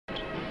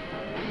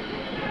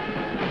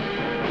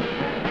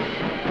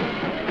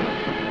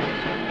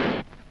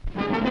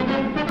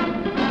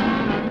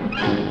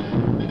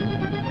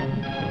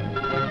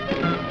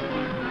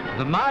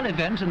trial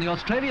event in the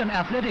Australian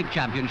Athletic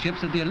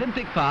Championships at the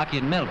Olympic Park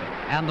in Melbourne.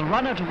 And the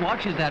runner to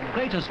watch is that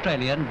great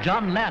Australian,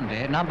 John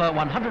Landy, number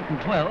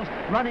 112,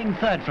 running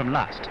third from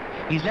last.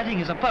 He's letting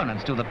his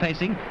opponents do the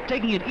pacing,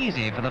 taking it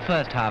easy for the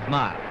first half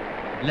mile.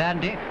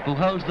 Landy, who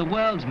holds the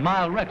world's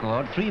mile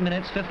record, 3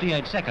 minutes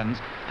 58 seconds,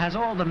 has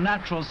all the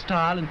natural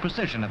style and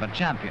precision of a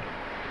champion.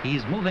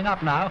 He's moving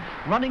up now,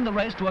 running the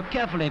race to a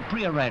carefully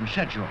prearranged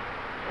schedule.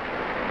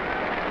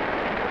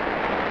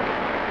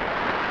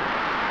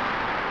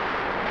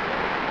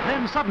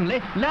 Then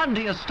suddenly,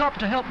 Landy is stopped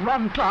to help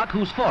Ron Clarke,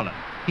 who's fallen.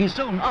 He's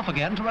soon off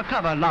again to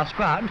recover lost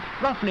ground,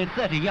 roughly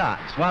 30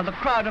 yards, while the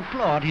crowd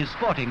applaud his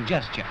sporting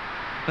gesture.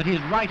 But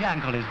his right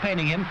ankle is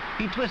paining him.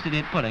 He twisted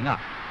it pulling up.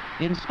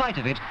 In spite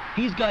of it,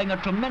 he's going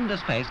at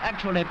tremendous pace,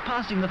 actually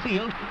passing the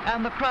field,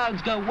 and the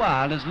crowds go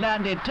wild as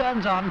Landy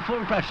turns on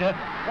full pressure.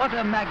 What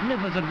a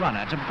magnificent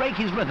runner to break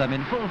his rhythm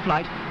in full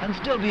flight and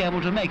still be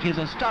able to make his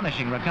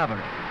astonishing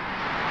recovery.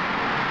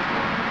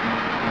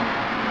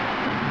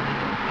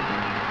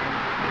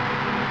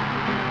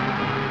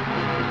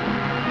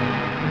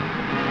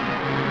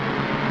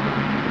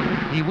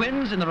 He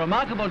wins in the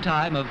remarkable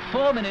time of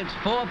 4 minutes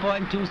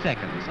 4.2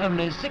 seconds,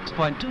 only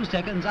 6.2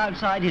 seconds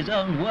outside his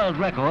own world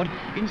record,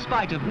 in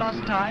spite of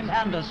lost time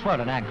and a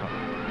swollen ankle.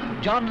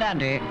 John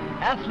Landy,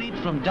 athlete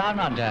from down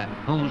under,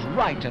 who's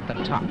right at the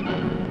top.